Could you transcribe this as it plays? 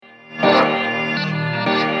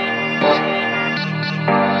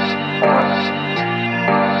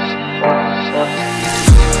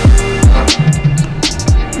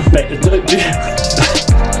Did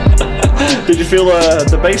you feel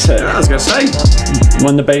the bass hit? I was going to say.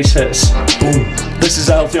 When the bass hits. Boom. This is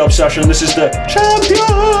Healthy Obsession. This is the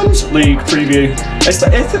Champions League preview. I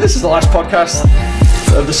think this is the last podcast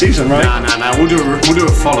of the season, right? Nah. We'll do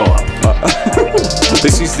a follow-up.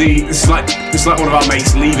 This is like one of our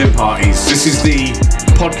mates' leaving parties. This is the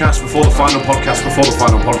podcast before the final podcast before the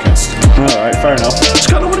final podcast. Alright, fair enough. What's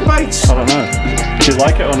going on with the bass? I don't know. Do you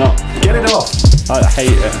like it or not? Get it off. I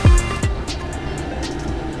hate it.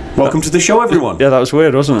 Welcome to the show, everyone. Yeah, that was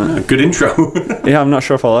weird, wasn't it? Good intro. Yeah, I'm not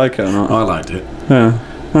sure if I like it or not. I liked it. Yeah.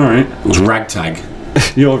 Alright. It was ragtag.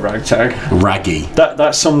 Your ragtag. Raggy.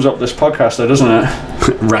 That sums up this podcast though, doesn't it?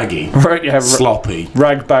 Raggy. Right, yeah. Sloppy.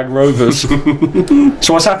 Ragbag Rovers.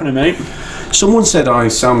 So what's happening, mate? Someone said I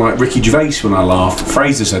sound like Ricky Gervais when I laugh.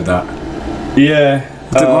 Fraser said that. Yeah.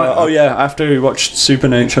 I didn't like that. Oh yeah, after we watched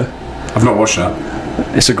Supernature. I've not watched that.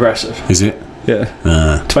 It's aggressive. Is it?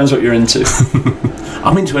 Yeah. Depends what you're into.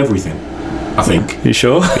 I'm into everything, I think. You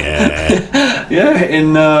sure? Yeah. Yeah,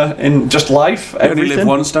 in just life, everything. You only live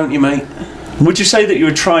once, don't you, mate? Would you say that you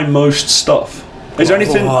would try most stuff? Is there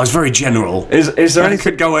anything? Oh, it's very general. Is there anything?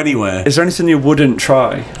 Could go anywhere. Is there anything you wouldn't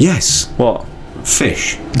try? Yes. What?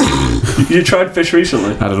 Fish. You tried fish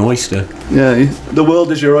recently? Had an oyster. Yeah. The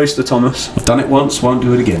world is your oyster, Thomas. I've done it once, won't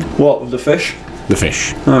do it again. What, with the fish? The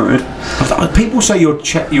fish. Alright. People say your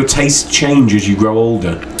tastes change as you grow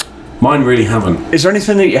older. Mine really haven't. Is there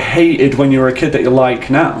anything that you hated when you were a kid that you like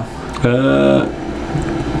now? Do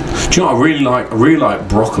you know what I really like? I really like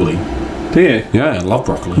broccoli. Do you? Yeah, I love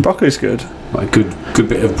broccoli. Broccoli's good. Like a good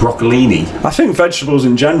bit of broccolini. I think vegetables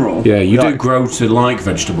in general. Yeah, you do grow to like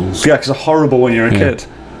vegetables. Yeah, because they're horrible when you're a kid.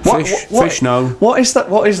 Fish, no. What is that?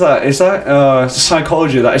 What is that? Is that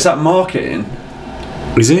psychology? Is that marketing?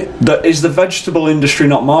 Is it? Is the vegetable industry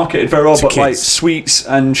not marketed very well, but kids. like sweets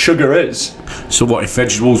and sugar is? So what if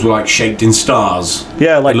vegetables were like shaped in stars?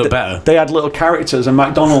 Yeah, like look better. They had little characters, and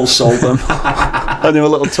McDonald's sold them, and they were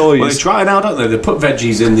little toys. Well, they try now, don't they? They put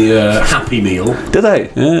veggies in the Happy Meal. Do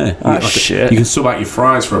they? Yeah. Shit. You can sub out your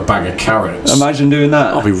fries for a bag of carrots. Imagine doing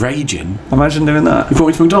that. I'll be raging. Imagine doing that. You brought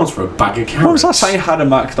me to McDonald's for a bag of carrots. When was the last time you had a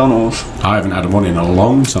McDonald's? I haven't had one in a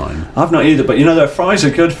long time. I've not either, but you know their fries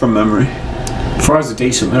are good from memory. Fries are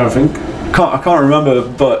decent there, I think. I can't remember,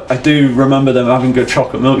 but I do remember them having good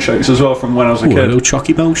chocolate milkshakes as well from when I was a kid. A little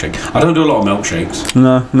chalky milkshake. I don't do a lot of milkshakes.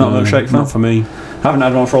 No, not a milkshake fan. Not for me. I haven't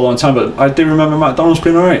had one for a long time, but I do remember McDonald's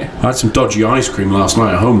being alright. I had some dodgy ice cream last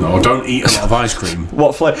night at home, though. I don't eat a lot of ice cream.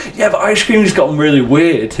 What flavour? Yeah, but ice cream's gotten really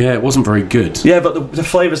weird. Yeah, it wasn't very good. Yeah, but the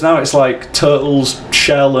flavours now, it's like turtles,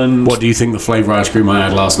 shell, and... What do you think the flavour ice cream I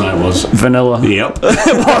had last night was? Vanilla. Yep.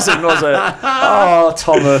 It wasn't, was it? Oh,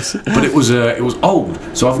 Thomas. But it was old,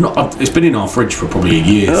 so it's been in our fridge for probably a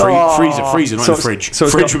year. Freezer, not in the fridge.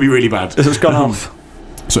 Fridge would be really bad. So it's gone off.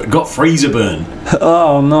 So it got freezer burn.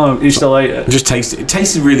 Oh no, you still ate it? I just tasted it. It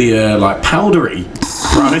tasted really like powdery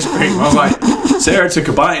for ice cream. I was like, Sarah took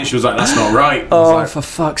a bite and she was like, "That's not right." I was like, for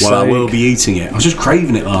fuck's sake! Well, I will be eating it. I was just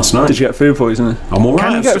craving it last night. Did you get food poisoning? I'm alright.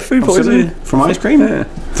 Can you get food poisoning from ice cream? Yeah.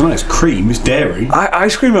 It's not. It's cream. It's dairy.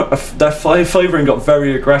 Ice cream, their flavouring got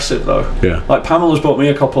very aggressive though. Yeah. Like Pamela's bought me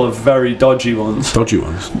a couple of very dodgy ones. Dodgy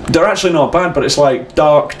ones. They're actually not bad, but it's like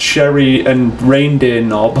dark cherry and reindeer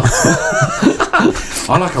knob.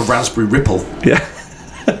 I like a raspberry ripple. Yeah.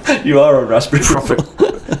 You are a raspberry ripple.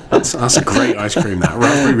 That's a great ice cream, that.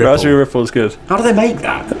 Raspberry ripple. Raspberry ripple's good. How do they make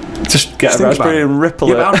that? Just get a raspberry and ripple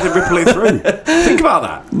it. Yeah, but how do they ripple it through? Think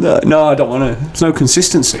about that. No, I don't want to. There's no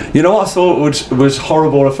consistency. You know what I thought was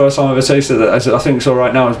horrible the first time I ever tasted it? I think it's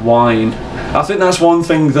alright now, is wine. I think that's one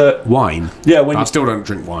thing that... Wine? Yeah, I still don't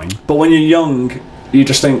drink wine. But when you're young, you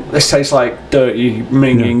just think, this tastes like dirty,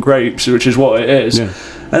 minging grapes, which is what it is. Yeah.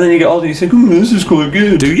 And then you get older and you think, this is quite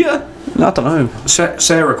good. Do you? I don't know.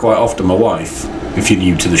 Sarah quite often, my wife, if you're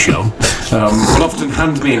new to the show, will often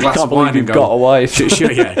hand me a glass of wine and go... got a wife.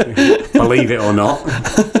 Yeah, believe it or not,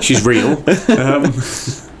 she's real.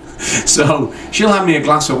 So she'll hand me a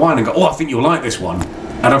glass of wine and go, I think you'll like this one.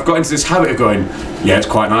 And I've got into this habit of going, yeah, it's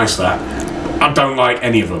quite nice that. I don't like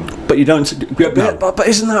any of them. But you don't. No. But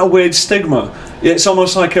isn't that a weird stigma? It's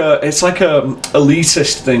almost like a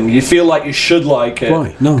elitist thing. You feel like you should like it.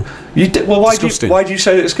 Why? No. Why do you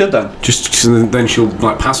say that it's good then? Just then she'll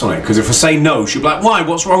like pass on it, because if I say no, she'll be like, "Why?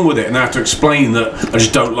 What's wrong with it?" And I have to explain that I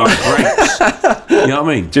just don't like grapes. You know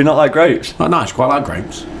what I mean? Do you not like grapes? Oh, no, I quite like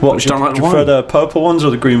grapes. What? Do you prefer the purple ones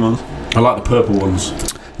or the green ones? I like the purple ones.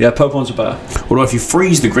 Yeah, purple ones are better. Although if you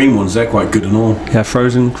freeze the green ones, they're quite good and all. Yeah,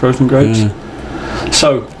 frozen grapes. Yeah.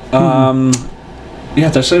 So,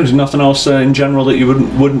 there's nothing else in general that you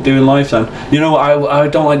wouldn't do in life then. You know, I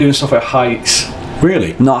don't like doing stuff at heights.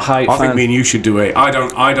 Really? Not a height I fan. think me and you should do it. I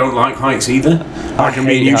don't like heights either. I reckon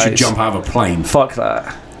me and you should jump out of a plane. Fuck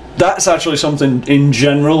that. That's actually something in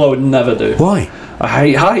general I would never do. Why? I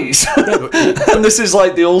hate heights. And this is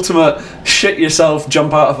like the ultimate shit yourself,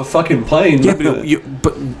 jump out of a fucking plane. Yeah,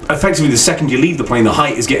 but effectively the second you leave the plane, the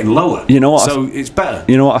height is getting lower. You know what? So it's better.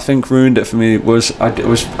 You know what I think ruined it for me was I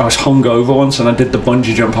was hungover once and I did the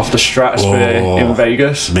bungee jump off the stratosphere in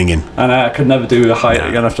Vegas. Minging. And I could never do the height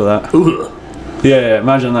again after that. Ugh. Yeah,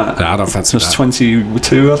 imagine that. I don't fancy that. I was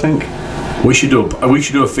 22, I think. We should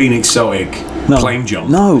do a Phoenix Celtic plane jump.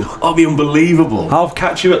 No. That'll be unbelievable. I'll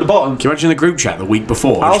catch you at the bottom. Can you imagine the group chat the week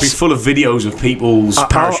before? It'll be full of videos of people's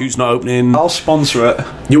parachutes not opening. I'll sponsor it.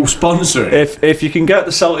 You'll sponsor it? If you can get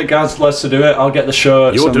the Celtic guys to do it, I'll get the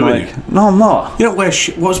shirts. You're doing it? No, I'm not. You don't wear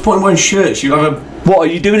what's the point of wearing shirts? You have a... What, are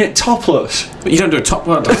you doing it topless? But you don't do a top...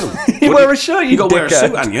 Well, you wear a shirt, you got to wear a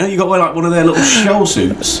suit, haven't you? You got to wear like one of their little shell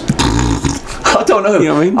suits. I don't know. You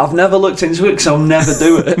know what I mean? I've never looked into it because I'll never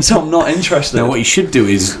do it, so I'm not interested. Now, what you should do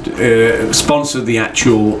is sponsor the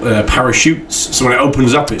actual parachutes. So when it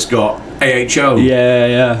opens up, it's got AHO.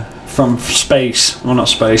 Yeah. From space. Well, not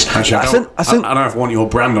space. Actually, I don't know if I want your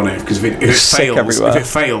brand on it because if it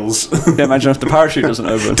fails, yeah, imagine if the parachute doesn't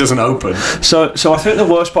open. It doesn't open. So I think the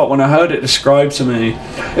worst part when I heard it described to me,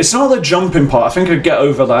 it's not the jumping part. I think I'd get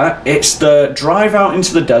over that. It's the drive out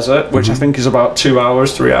into the desert, which I think is about 2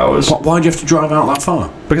 hours, 3 hours. Why do you have to drive out that far?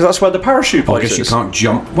 Because that's where the parachute place is. I guess you can't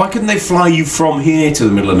jump. Why couldn't they fly you from here to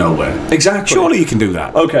the middle of nowhere? Exactly. Surely you can do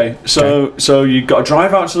that. Okay, so you got to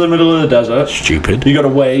drive out to the middle of the desert. Stupid. You got to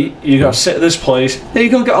wait. You got to sit at this place. Then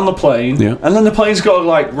you got to get on the plane. Yeah. And then the plane's got to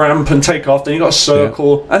like ramp and take off. Then you got to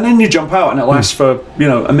circle, and then you jump out, and it lasts for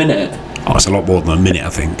a minute. Oh, it's a lot more than a minute,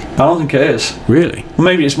 I think. I don't think it is. Really? Well,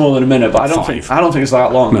 maybe it's more than a minute, but I don't think it's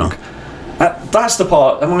that long. No. That's the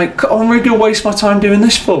part. I'm like, I'm really gonna waste my time doing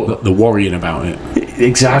this for. The worrying about it.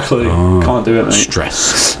 Exactly. Can't do it, mate.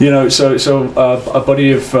 Stress. So a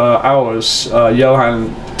buddy of ours,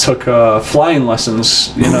 Johan, took flying lessons.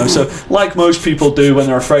 So like most people do when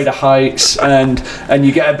they're afraid of heights, and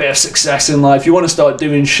you get a bit of success in life, you want to start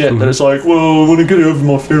doing shit that it's like, well, I want to get over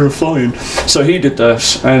my fear of flying. So he did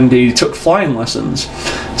this, and he took flying lessons.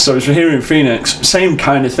 So as we're here in Phoenix, same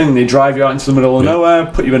kind of thing. They drive you out into the middle of nowhere,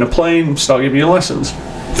 put you in a plane, start giving you lessons.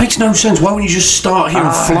 Makes no sense. Why wouldn't you just start here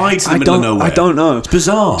and fly to the middle of nowhere? I don't know. It's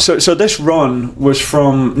bizarre. So this run was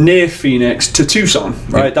from near Phoenix to Tucson,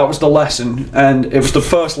 right? Yeah. That was the lesson, and it was the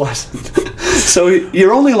first lesson. So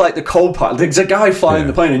you're only like the co-pilot. There's a guy flying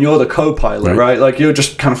the plane, and you're the co-pilot, right? Like you're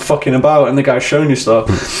just kind of fucking about, and the guy's showing you stuff,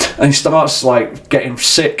 and he starts like getting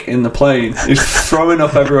sick in the plane. He's throwing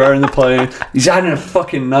up everywhere in the plane. He's having a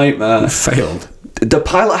fucking nightmare. Failed. The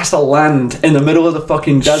pilot has to land in the middle of the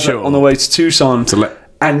fucking desert on the way to Tucson.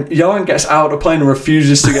 And Johan gets out of the plane and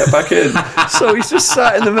refuses to get back in. So he's just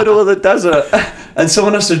sat in the middle of the desert. And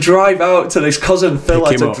someone has to drive out to his cousin Phil,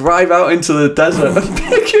 had to drive out into the desert and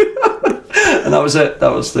pick him up. And that was it.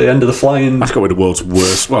 That was the end of the flying. That's got to be the world's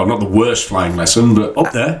worst, well, not the worst flying lesson, but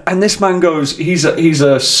up there. And this man goes, he's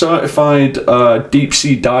a certified deep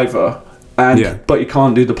sea diver. But he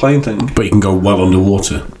can't do the plane thing. But he can go well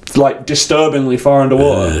underwater. Like disturbingly far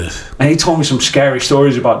underwater. And he told me some scary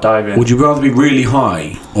stories about diving. Would you rather be really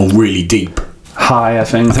high or really deep? High, I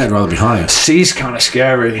think. I think I'd rather be higher. Sea's kind of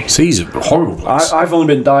scary. Sea's a horrible place. I've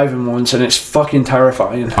only been diving once and it's fucking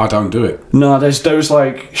terrifying. I don't do it. No, there's those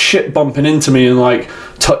like shit bumping into me and like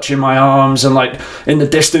touching my arms, and like in the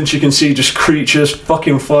distance you can see just creatures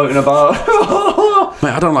fucking floating about.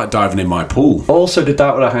 Mate, I don't like diving in my pool. Also did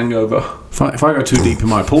that with a hangover. If I go too deep in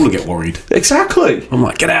my pool, I get worried. Exactly. I'm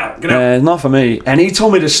like, get out. Not for me. And he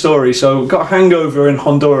told me this story. So got a hangover in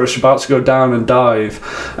Honduras, about to go down and dive,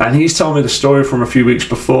 and he's telling me the story from a few weeks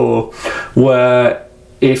before, where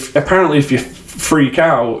if you freak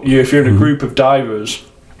out, if you're in a group of divers,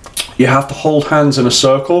 you have to hold hands in a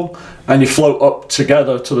circle and you float up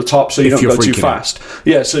together to the top so you don't go too fast.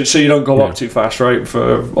 Yeah, so you don't go up too fast, right?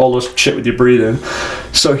 For all this shit with your breathing.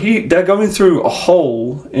 So they're going through a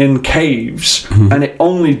hole in caves and it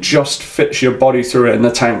only just fits your body through it and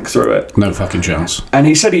the tank through it. No fucking chance. And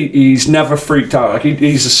he said he's never freaked out. Like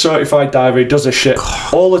he's a certified diver, he does this shit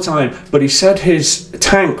all the time. But he said his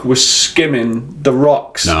tank was skimming the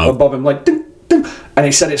rocks above him, like ding, ding. And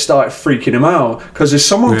he said it started freaking him out because there's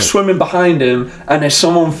someone swimming behind him and there's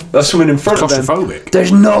someone swimming in front of him.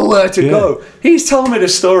 There's nowhere to go. He's telling me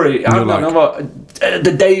this story. I don't know about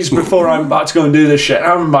the days before I'm about to go and do this shit.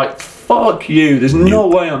 I'm like, fuck you. There's no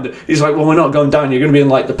way I'm doing. He's like, well, we're not going down. You're going to be in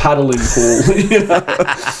like the paddling pool.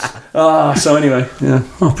 So anyway, yeah.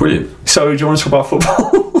 Oh, brilliant. So do you want to talk about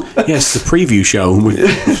football? Yes, the preview show. We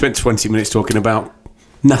spent 20 minutes talking about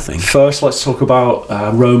Nothing. First, let's talk about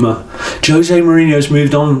Roma. Jose Mourinho's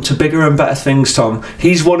moved on to bigger and better things, Tom.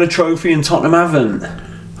 He's won a trophy and Tottenham haven't.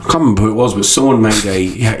 I can't remember who it was, but someone made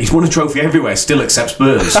he's won a trophy everywhere, still except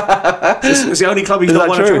Spurs. It's the only club he's not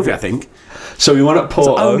won a trophy, I think. So he won at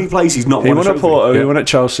Porto. It's the only place he's not won a trophy. He won at Porto, he won at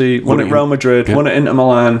Chelsea, won at Real Madrid, won at Inter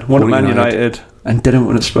Milan, won at Man United, and didn't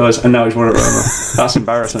win at Spurs, and now he's won at Roma. That's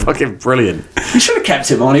embarrassing. Fucking brilliant. You should have kept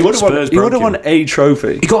him on. He would have won a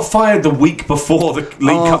trophy. He got fired the week before the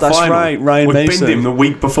League Cup that's final. Right, Ryan Mason. Binned him the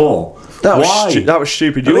week before. Why? That was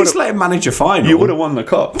stupid. At least let him manage a final. You would have won the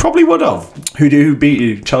cup. Probably would have. Who beat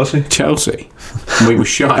you? Chelsea? Chelsea. We were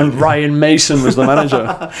shy. And Ryan Mason was the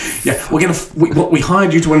manager. We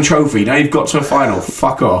hired you to win a trophy. Now you've got to a final.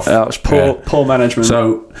 Fuck off. That was poor management.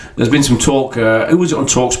 So there's been some talk. Who was it on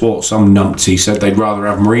TalkSport? Some numpty said they'd rather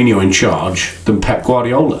have Mourinho in charge than Pep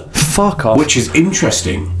Guardiola. Fuck off. Which is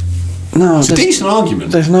interesting. No, it's a decent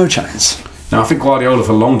argument. There's no chance. Now I think Guardiola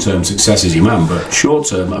for long-term success is your man, but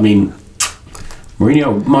short-term, I mean,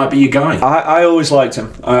 Mourinho might be your guy. I always liked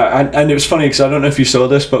him, and it was funny because I don't know if you saw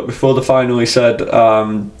this, but before the final he said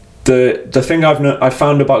the thing I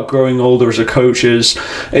found about growing older as a coach is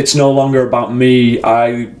it's no longer about me.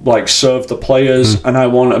 I serve the players and I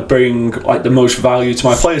want to bring the most value to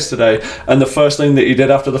my players today. And the first thing that he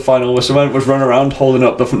did after the final was run around holding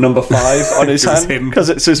up the number 5 on his hand because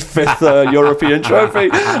it's his 5th European trophy.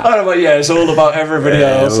 And I'm like, it's all about everybody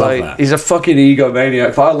else. He's a fucking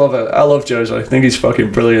egomaniac. But I love it. I love Jose. I think he's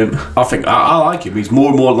fucking brilliant. I think I like him. He's more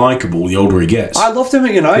and more likeable the older he gets. I loved him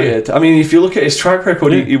at United. I mean, if you look at his track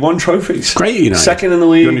record, he won trophies. Great, United. Second in the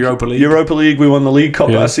league. Europa League. We won the League Cup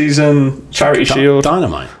last season. Charity Shield.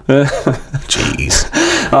 Dynamite. Jeez.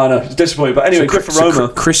 I know, it's disappointing. But anyway, good for Roma.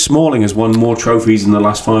 Chris Smalling has won more trophies in the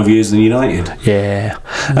last 5 years than United. Yeah.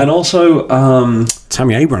 And also,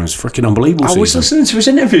 Tammy Abraham's freaking unbelievable. I was listening to his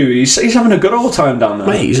interview. He's having a good old time down there.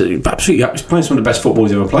 Mate, he's playing some of the best football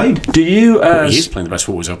he's ever played. He is playing the best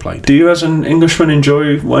football he's ever played. Do you, as an Englishman,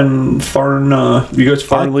 enjoy when you go to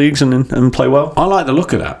foreign leagues and play well? I like the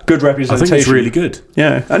look of that. Good representation. I think it's really good.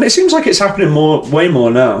 Yeah, and it seems like it's happening way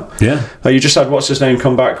more now. Yeah. You just had what's his name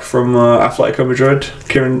come back from Atletico Madrid,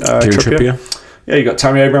 Kieran Trippier. Yeah, you got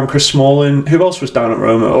Tammy Abraham, Chris Smalling. Who else was down at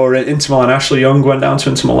Roma? Or Inter Milan? Ashley Young went down to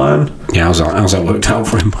Inter Milan. Yeah, how's that worked out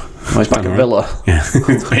for him? Well, he's back at Villa. Yeah,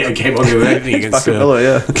 came on against back at Villa.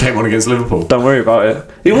 Yeah, came on against Liverpool. Don't worry about it.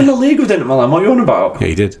 He won the league with Inter Milan. What are you on about? Yeah,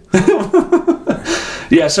 he did.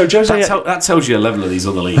 Yeah, so Jose... That tells you the level of these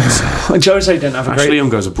other leagues. Jose didn't have a great... Ashley Young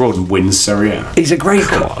goes abroad and wins Serie A. He's a great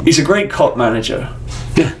cup manager.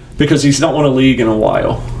 Yeah. Because he's not won a league in a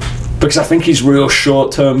while. Because I think he's real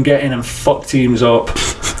short-term, get in and fuck teams up.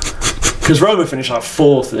 Because Roma finished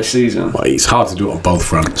 4th this season. Well, it's hard to do it on both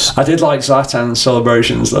fronts. I did like Zlatan's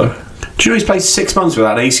celebrations, though. Do you know he's played 6 months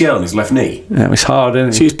without ACL on his left knee? Yeah, it was hard, isn't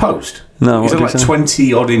it? See his post? No, he's had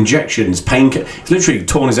 20-odd injections, He's literally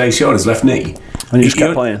torn his ACL on his left knee. And he just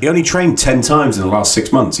kept playing. He only trained 10 times in the last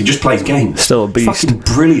 6 months. He just plays games. Still a beast. Fucking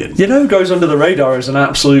brilliant. You know who goes under the radar as an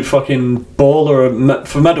absolute fucking baller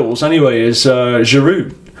for medals anyway is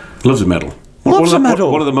Giroud. Loves a medal. One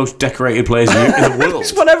of the most decorated players in the world.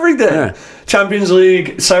 He's won everything. Yeah. Champions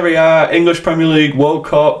League, Serie A, English Premier League, World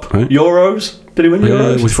Cup, right. Euros. Did he win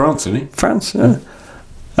Euros? With France, didn't he? France, yeah.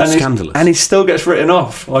 And scandalous. And he still gets written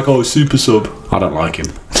off. Super sub. I don't like him.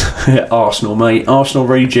 Yeah, Arsenal, mate. Arsenal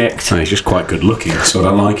reject. No, he's just quite good looking, so I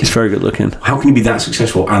don't like him. He's very good looking. How can he be that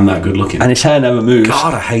successful and that good looking? And his hair never moves.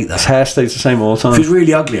 God, I hate that. His hair stays the same all the time. If he's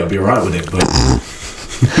really ugly, I'll be alright with it, but...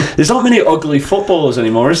 There's not many ugly footballers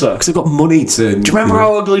anymore, is there? Because they've got money to... Do you remember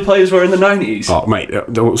how ugly players were in the 90s? Oh, mate,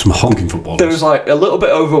 there were some honking footballers. There was a little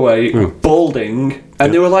bit overweight, balding,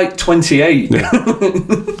 and they were 28. Yeah.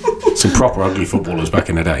 Some proper ugly footballers back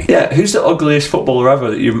in the day. Yeah, who's the ugliest footballer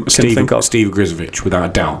ever that you can think of? Steve Grizovic, without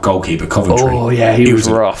a doubt, goalkeeper, Coventry. Oh, yeah, he was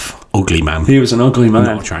rough. Ugly man. He was an ugly man.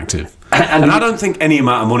 Not attractive. And I don't think any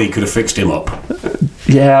amount of money could have fixed him up.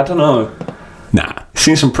 Yeah, I don't know. Nah.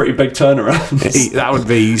 Seen some pretty big turnarounds. That would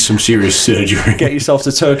be some serious surgery. Get yourself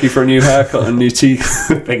to Turkey for a new haircut and new teeth.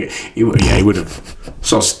 He would have.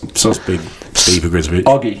 Sos big Steve Grizovic.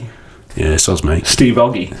 Oggy. Yeah, sos mate. Steve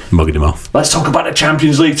Oggy. Mugging him off. Let's talk about the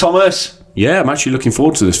Champions League, Thomas. Yeah, I'm actually looking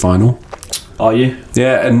forward to this final. Are you?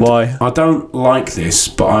 Yeah, and why? I don't like this,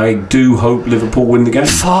 but I do hope Liverpool win the game.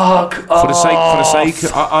 Fuck For the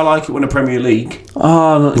sake, I like it when the Premier League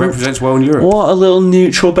represents well in Europe. What a little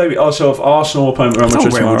neutral baby. Also, if Arsenal are playing Real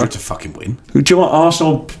Madrid tomorrow, Real Madrid to fucking win. Do you want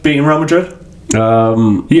Arsenal beating Real Madrid?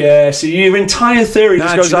 Yeah. So your entire theory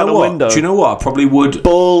just goes out the window. Do you know what? I probably would.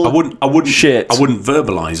 Bull. I wouldn't. Shit. I wouldn't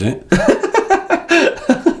verbalise it.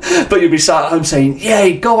 But you'd be sat at home saying,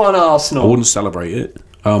 "Yay, go on, Arsenal." I wouldn't celebrate it.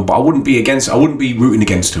 But I wouldn't be rooting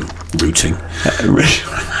against him. Rooting.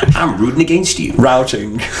 I'm rooting against you.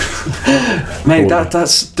 Routing. Mate,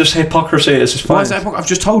 that's just hypocrisy. It's just fine. Why is that hypocrisy? I've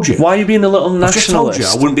just told you. Why are you being a little nationalist? I've just told you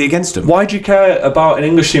I wouldn't be against him. Why do you care about an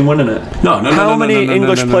English team winning it? No. How many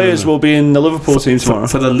English players will be in the Liverpool team tomorrow?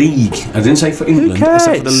 For the league. I didn't say for England. I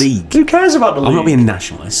said for the league. Who cares about the league? I'm not being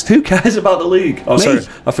nationalist. Who cares about the league? Oh, sorry.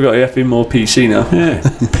 I forgot you have to be more PC now. Yeah.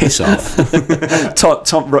 Piss off.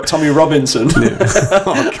 Tommy Robinson.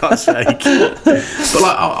 Oh, God's sake. But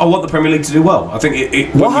I want the Premier League to do well. I think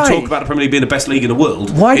when we talk about the Premier League being the best league in the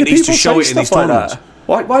world, it needs to show it in these tournaments.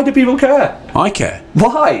 Why do people care? I care.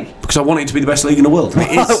 Why? Because I want it to be the best league in the world. And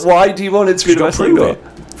it is. Why do you want it to be the best league in the world?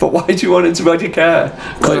 But why do you want it to? Why do you care?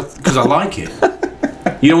 Because I like it.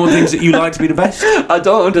 You don't want things that you like to be the best? I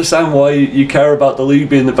don't understand why you care about the league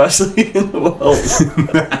being the best league in the world.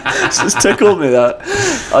 It's just tickled me that.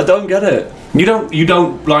 I don't get it. You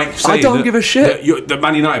don't like saying I don't give a shit. That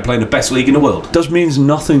Man United playing the best league in the world. Does means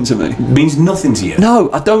nothing to me. Means nothing to you?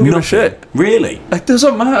 No, I don't give a shit. Really? It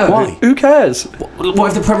doesn't matter. Why? Who cares? What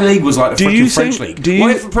if the Premier League was like the freaking French league?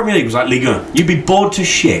 What if the Premier League was like Ligue 1? You'd be bored to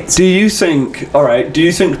shit. Do you think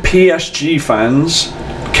PSG fans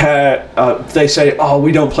care? They say, "Oh,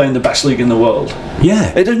 we don't play in the best league in the world."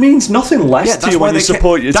 Yeah, it means nothing less to you when you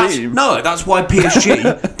support your team. No, that's why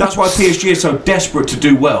PSG. That's why PSG is so desperate to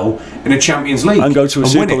do well in a Champions League and go to a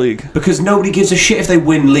Super League, because nobody gives a shit if they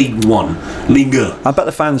win League 1, Ligue 1. I bet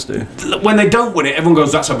the fans do. When they don't win it, everyone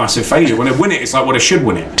goes, "That's a massive failure." When they win it, it's like, "Well, they should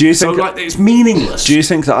win it." Do you think it's meaningless? Do you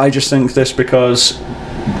think that I just think this because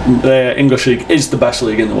the English league is the best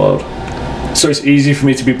league in the world, so it's easy for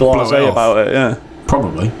me to be blasé about it? Yeah,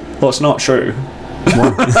 probably. Well, it's not true. Just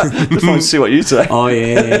wanted to see what you say. Oh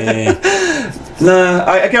yeah. Nah,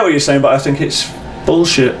 I get what you're saying, but I think it's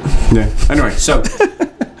bullshit. Yeah. Anyway, so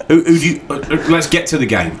who do you? Let's get to the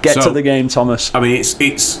game. Get to the game, Thomas. I mean, it's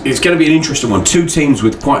going to be an interesting one. Two teams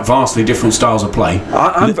with quite vastly different styles of play.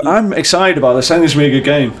 I'm excited about this. I think this will be a good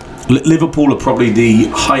game. Liverpool are probably the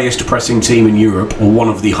highest pressing team in Europe, or one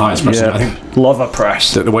of the highest pressing. Yeah. I think love a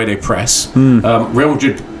press. The way they press. Real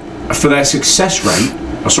Madrid, for their success rate.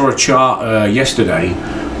 I saw a chart yesterday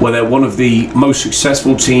where they're one of the most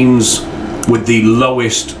successful teams with the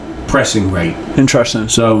lowest pressing rate. Interesting.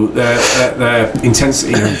 So their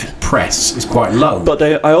intensity of press is quite low. But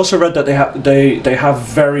I also read that they have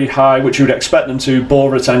very high, which you would expect them to, ball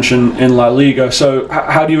retention in La Liga. So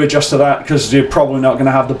how do you adjust to that? Because you're probably not going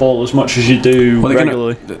to have the ball as much as you do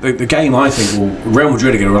regularly. The game, I think, Real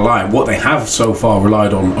Madrid are going to rely on what they have so far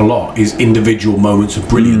relied on a lot is individual moments of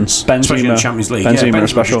brilliance, especially in the Champions League. Benzema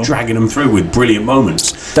especially just dragging them through with brilliant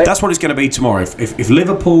moments. That's what it's going to be tomorrow. If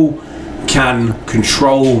Liverpool can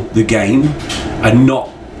control the game and not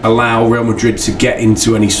allow Real Madrid to get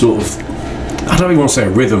into any sort of, I don't even want to say a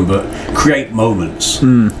rhythm, but create moments.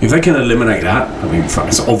 If they can eliminate that, I mean, in fact,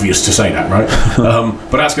 it's obvious to say that, right?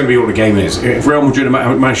 But that's going to be what the game is. If Real Madrid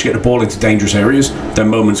manage to get the ball into dangerous areas, then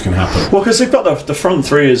moments can happen. Well, because they've got the front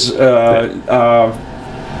three is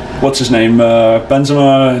what's his name,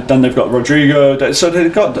 Benzema. Then they've got Rodrigo. So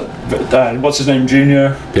they've got what's his name,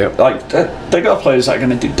 Junior. Yep. Like they got players that are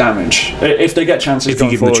going to do damage if they get chances. If you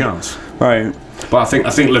give them the chance, right? But I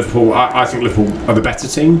think Liverpool. I think Liverpool are the better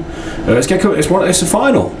team. It's a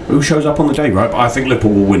final. Who shows up on the day, right? But I think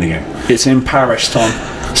Liverpool will win again. It's in Paris, Tom.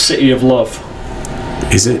 City of love.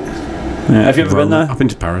 Is it? Yeah. Have you ever been there? I've been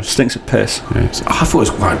to Paris. Stinks of piss. Yeah, I thought it was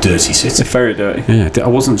quite a dirty city. It's very dirty. Yeah, I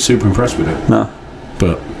wasn't super impressed with it. No.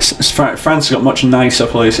 But France has got much nicer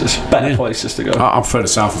places, better places to go. I prefer the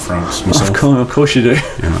south of France myself. Of course you do.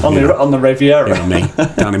 Yeah, on the Riviera. You know me,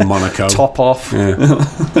 down in Monaco. Top off. Yeah.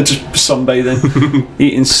 Just sunbathing,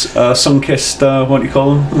 eating sun-kissed, what do you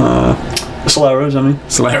call them? Soleros, I mean.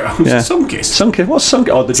 Soleros? Yeah. Sun-kissed? Sun-kissed? What's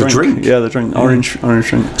sun-kissed? Oh, the drink. Yeah, the drink. Orange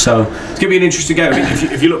drink. So, it's going to be an interesting game. I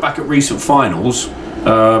mean, if you look back at recent finals,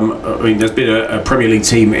 I mean, there's been a Premier League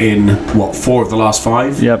team in 4 of the last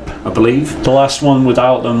 5. Yep, I believe. The last one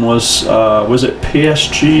without them was it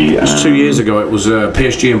PSG? It was 2 years ago. It was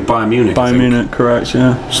PSG and Bayern Munich. Bayern Munich, correct?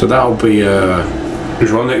 Yeah. So that'll be.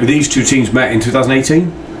 These two teams met in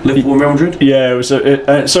 2018. Liverpool and Real Madrid. Yeah, it was.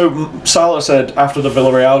 So Salah said after the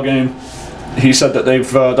Villarreal game, he said that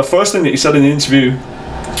they've. The first thing that he said in the interview,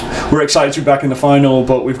 we're excited to be back in the final,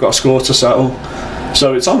 but we've got a score to settle.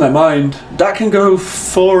 So it's on their mind. That can go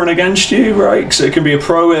for and against you, right? So it can be a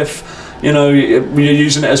pro if you're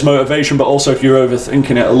using it as motivation, but also if you're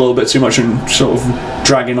overthinking it a little bit too much and sort of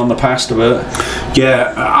dragging on the past a bit.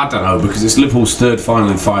 Yeah, I don't know, because it's Liverpool's 3rd final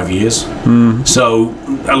in 5 years. So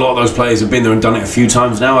a lot of those players have been there and done it a few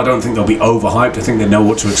times now. I don't think they'll be overhyped. I think they know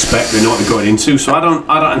what to expect. They know what they're going into. So I don't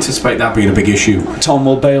anticipate that being a big issue. Tom,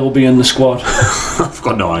 will Bale be in the squad? I've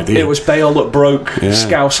got no idea. It was Bale that broke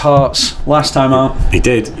Scouse hearts last time out. He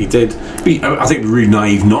did. I think it'd be really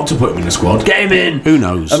naive not to put him in the squad. Get him in. Who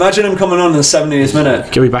knows? Imagine him coming on in the 70th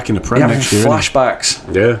minute. He'll be back in the Prem next year.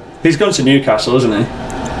 Flashbacks. Yeah. He's going to Newcastle, isn't he?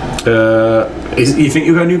 You think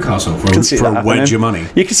you'll go Newcastle for a wedge of money?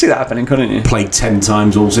 You can see that happening, couldn't you? Played 10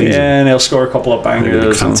 times all season. Yeah, and he'll score a couple of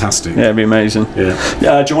bangers. Fantastic. Yeah, it'd be amazing.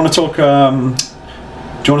 Yeah. Do you want to talk?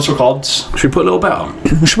 Odds? Should we put a little bet on?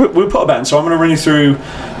 We'll put a bet on. So I'm going to run you through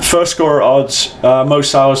first scorer odds. Mo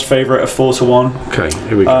Salah's favourite at 4-1. Okay,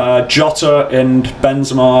 here we go. Jota and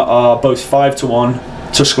Benzema are both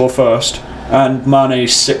 5-1 to score first. And Mane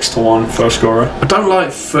 6-1 first scorer. I don't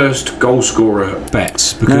like first goal scorer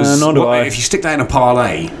bets because if you stick that in a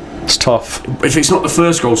parlay, it's tough. If it's not the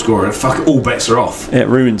first goal scorer, all bets are off. It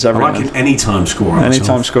ruins everything. I like an anytime scorer.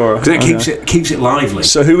 Anytime scorer. Because it keeps it lively.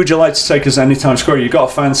 So who would you like to take as anytime scorer? You got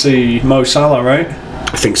to fancy Mo Salah, right?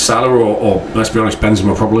 I think Salah or let's be honest,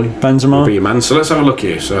 Benzema probably. Benzema would be your man. So let's have a look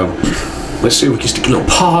here. So let's see if we can stick a little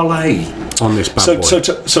parlay on this bad boy.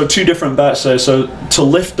 So two different bets there. So to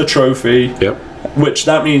lift the trophy. Yep. Which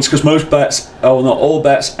that means because most bets, not all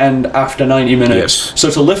bets, end after 90 minutes. Yes. So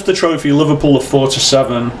to lift the trophy, Liverpool are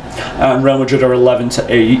 4-7, and Real Madrid are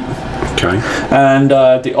 11-8. Okay. And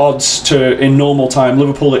the odds in normal time,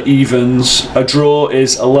 Liverpool are evens. A draw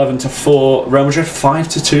is 11-4. Real Madrid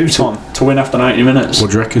 5-2. Tom, to win after 90 minutes. What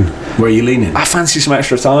do you reckon? Where are you leaning? I fancy some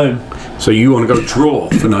extra time. So you want to go draw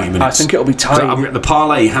for 90 minutes? I think it'll be tight. The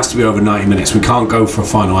parlay has to be over 90 minutes. We can't go for a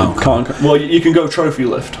final outcome. Well, you can go trophy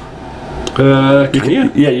lift. Can you?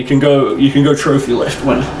 Yeah, you can go trophy lift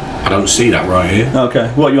winner. I don't see that right here. Okay.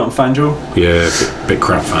 What, you want FanDuel? Yeah, bit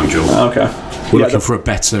crap FanDuel. Okay. We're looking for a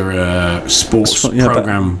better sports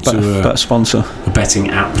program better sponsor. A betting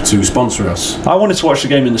app to sponsor us. I wanted to watch the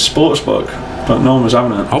game in the sports book, but no one was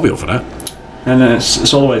having it. I'll be up for that. And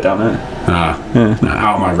it's all the way down there.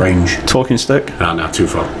 Out of my range. Talking stick? No, too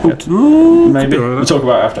far. Maybe. We'll talk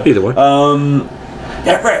about it after. Either way.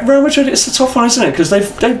 Yeah, Real Madrid, it's a tough one, isn't it? Because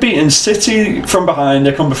they've beaten City from behind,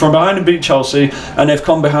 they come from behind and beat Chelsea, and they've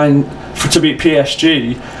come behind to beat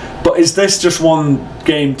PSG. But is this just one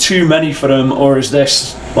game too many for them, or is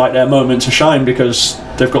this like their moment to shine because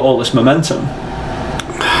they've got all this momentum?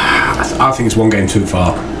 I think it's one game too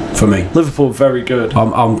far for me. Liverpool very good.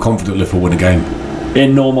 I'm confident Liverpool win a game.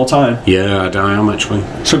 In normal time? Yeah, I am actually.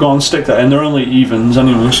 So go on, stick that in. They're only evens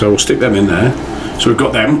anyway. So we'll stick them in there. So we've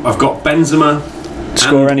got them. I've got Benzema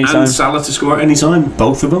score anytime. And Salah to score at any time.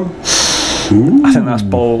 Both of them. Ooh. I think that's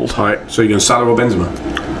bold. Right, so you're going Salah or Benzema?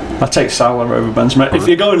 I'd take Salah over Benzema. If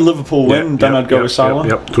you're going Liverpool win, then I'd go with Salah.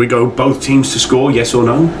 Yep. Do we go both teams to score, yes or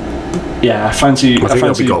no? Yeah, I think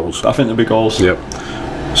there'll be goals. I think there'll be goals. Yep.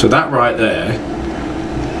 So that right there,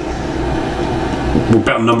 we'll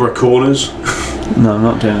bet on number of corners. No, I'm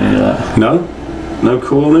not doing any of that. No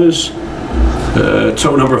corners.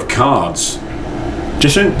 Total number of cards. Do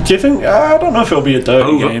you think? I don't know if it'll be a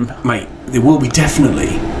dirty game, mate. There will be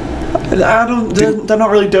definitely. They're not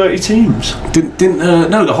really dirty teams.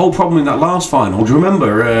 No, the whole problem in that last final. Do you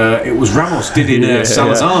remember? It was Ramos did in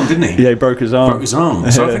Salah's arm, didn't he? Yeah, he broke his arm. So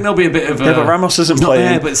I think there'll be a bit of. Yeah, but Ramos isn't playing.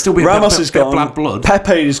 There, but it'll still be Ramos is gone. Bad blood.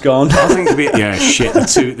 Pepe's gone. I think it'll be shit.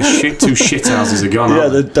 The two shit houses are gone. Yeah,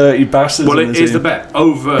 the dirty bastards. Well, it is the bet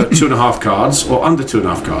over 2.5 cards or under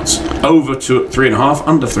 2.5 cards. Over 3.5,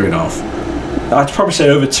 under 3.5. I'd probably say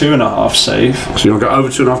over 2.5 safe. So you want to go over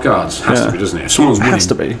 2.5 cards? Has to be, doesn't it? If someone's winning, has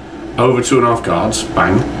to be. Over 2.5 cards,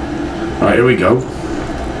 bang. Right, here we go.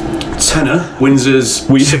 Tenner wins us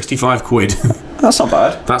 65 quid. That's not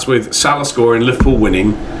bad. That's with Salah scoring, Liverpool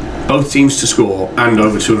winning, both teams to score, and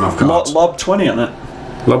over 2.5 cards. Lob 20 on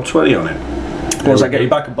it. Lob 20 on it. What does that get you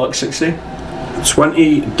back? $1.60?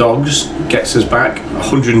 20 dogs gets us back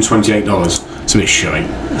 $128. It's a bit shy.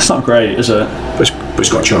 That's not great, is it? But it's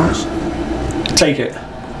got a chance. Take it.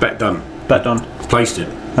 Bet done. Placed it.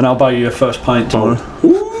 And I'll buy you your first pint tomorrow.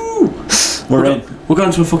 Ooh. We're in. We're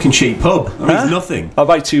going to a fucking cheap pub. That means nothing. I'll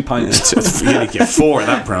buy 2 pints. You get 4 at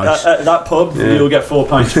that price. At that pub, you'll get 4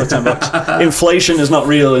 pints for $10. Inflation is not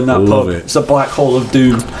real in that pub. It's a black hole of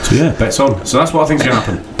doom. So yeah, bets on. So that's what I think is going to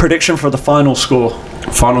happen. Prediction for the final score.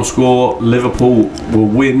 Final score, Liverpool will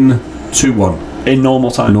win 2-1. In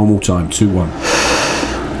normal time. 2-1.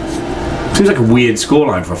 Seems like a weird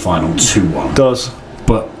scoreline for a final, 2-1. Does.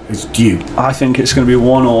 But it's due. I think it's going to be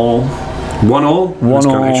 1-1. 1-1?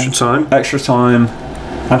 1-1. Extra time.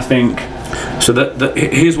 I think. So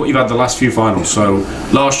here's what you've had the last few finals. So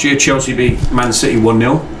last year Chelsea beat Man City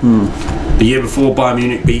 1-0. The year before Bayern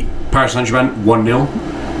Munich beat Paris Saint-Germain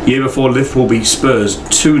 1-0. Year before, Liverpool beat Spurs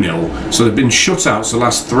 2-0. So they've been shutouts the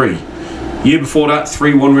last 3. Year before that,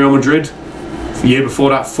 3-1 Real Madrid. Year before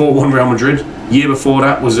that, 4-1 Real Madrid. Year before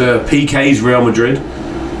that was PK's Real Madrid.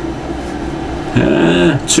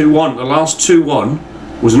 2-1. The last 2-1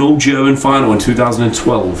 was an all-German final in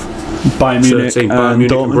 2012. Bayern Munich, 13, Bayern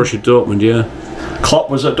Munich and Borussia Dortmund, yeah. Klopp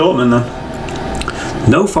was at Dortmund then.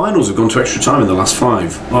 No finals have gone to extra time in the last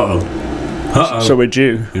 5. Uh-oh. So we're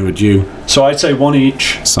due. Yeah, we're due. So I'd say 1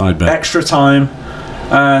 each. Side bet. Extra time.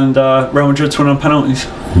 And Real Madrid's win on penalties.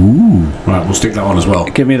 Ooh. Right, we'll stick that on as well.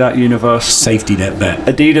 Give me that universe. Safety net bet.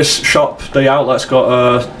 Adidas shop, the outlet's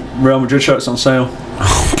got Real Madrid shirts on sale.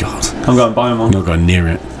 Oh, God. I'm going to buy one. Not going near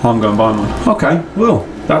it. I'm going to buy one. Okay, well,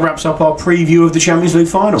 that wraps up our preview of the Champions League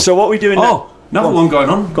final. So what are we doing now? Another one going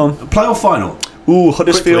on. Go on. Playoff final. Ooh,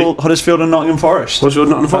 Huddersfield and Nottingham Forest. Huddersfield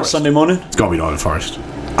and Nottingham That's Forest. Sunday morning? It's got to be Nottingham Forest.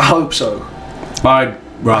 I hope so. I'd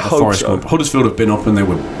rather Forest. So. Huddersfield have been up and they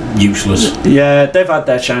were useless. Yeah, they've had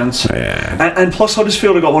their chance. Yeah. And plus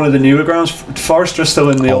Huddersfield have got one of the newer grounds. Forest are still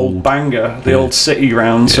in the old banger, the old City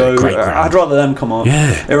ground. Yeah, so great ground. I'd rather them come on.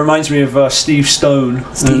 Yeah. It reminds me of Steve Stone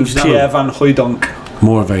and Pierre Van Hooijdonk.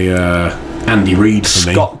 More of a Andy Reid for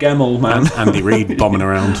me. Scott Gemmell, man. Andy Reid bombing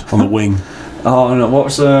around on the wing. Oh no, what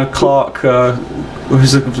was Clark?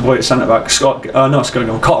 Who's the white centre back? Scott? No, Scott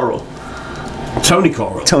Gemmell. Cotterill. Tony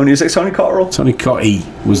Cotterill. Is it Tony Cotterill? Tony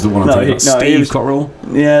Cotty was the one I'm thinking about. Steve Cotterill.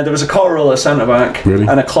 Yeah, there was a Cotterill at centre back. Really?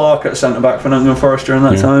 And a Clark at centre back for Nottingham Forest during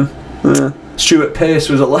that time. Yeah. Stuart Pearce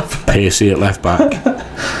was at left back. Piercy at left back.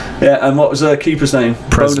 Yeah, and what was the keeper's name?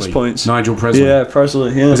 Presley. Bonus points. Nigel Presley. Yeah,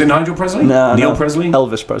 Presley. Yeah. Was it Nigel Presley? Nah, Neil no. Presley?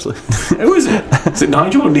 Elvis Presley. Who is it? Is it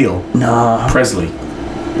Nigel or Neil? Nah. Presley.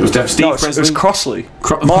 It was Steve No, Presley. it was Crossley.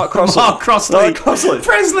 Mark Crossley. Mark Crossley. Mark Crossley.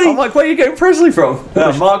 Presley. I'm like, where are you getting Presley from?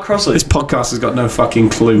 Mark Crossley. This podcast has got no fucking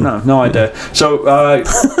clue. No idea. So,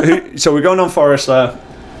 so we're going on Forest there.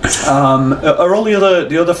 Are all the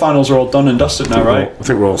other finals are all done and dusted now, right? I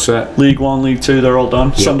think we're all set. League 1, League 2, they're all done.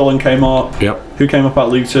 Yep. Sunderland came up. Yep. Who came up at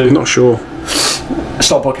League 2? Not sure.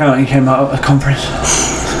 Stockport County came out of the conference.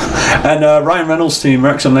 And Ryan Reynolds' team,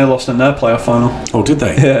 Wrexham, they lost in their playoff final. Oh, did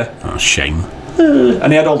they? Yeah. Oh, shame.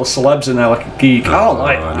 And he had all the celebs in there like a geek. I don't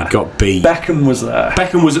like And that. he got beat. Beckham was there.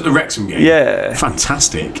 Beckham was at the Wrexham game. Yeah.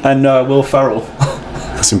 Fantastic. And Will Ferrell.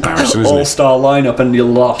 That's embarrassing, isn't it? All-star lineup and you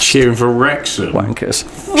lost. Cheering for Wrexham. Wankers.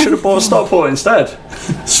 Should have bought Stockport instead.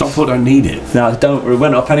 Stockport don't need it. No, don't. We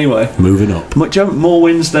went up anyway. Moving up. More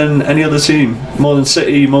wins than any other team. More than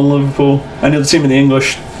City, more than Liverpool. Any other team in the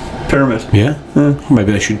English pyramid. Yeah?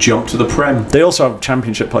 Maybe they should jump to the Prem. They also have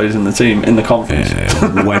championship players in the team, in the conference.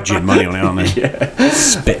 Yeah, wedging money on it, aren't they? Yeah.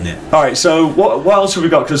 Spitting it. Alright, so what else have we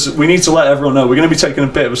got? Because we need to let everyone know we're going to be taking a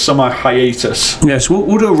bit of a summer hiatus. Yes,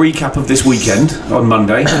 we'll do a recap of this weekend on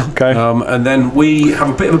Monday. Okay. And then we have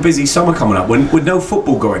a bit of a busy summer coming up. With no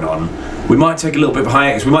football going on, we might take a little bit of a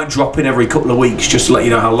hiatus. We might drop in every couple of weeks just to let you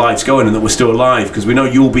know how life's going and that we're still alive, because we know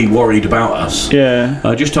you'll be worried about us.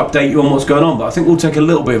 Yeah. Just to update you on what's going on. But I think we'll take a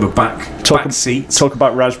little bit of a back seat. Talk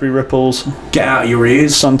about raspberry ripples. Get out of your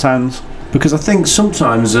ears. Suntans. Because I think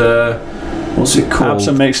sometimes, what's it called?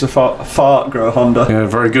 Absent makes the fart grow Honda. Yeah,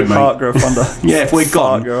 very good, mate. Fart grow Honda. Yeah, if we're Fart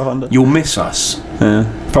gone, grow Honda. you'll miss us.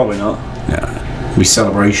 Yeah, probably not. Yeah. Be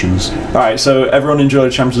celebrations. Alright, so everyone enjoy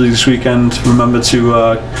the Champions League this weekend. Remember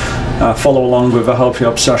to follow along with a healthy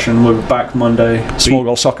obsession. We're back Monday.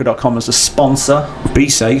 Smallgoalsoccer.com is the sponsor. Be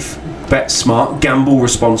safe, bet smart, gamble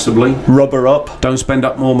responsibly. Rubber up. Don't spend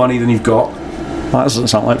up more money than you've got. That doesn't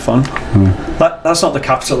sound like fun. That's not the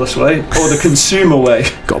capitalist way or the consumer way.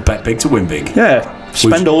 Got to bet big to win big. Yeah,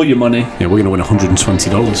 spend all your money. Yeah, we're going to win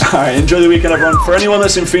 $120. Alright, enjoy the weekend, everyone. For anyone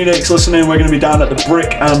that's in Phoenix listening, we're going to be down at the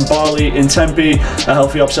Brick and Barley in Tempe, a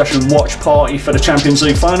Healthy Obsession watch party for the Champions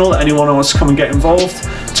League final. Anyone who wants to come and get involved,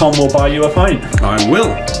 Tom will buy you a pint. I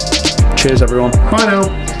will. Cheers, everyone. Bye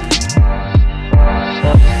now.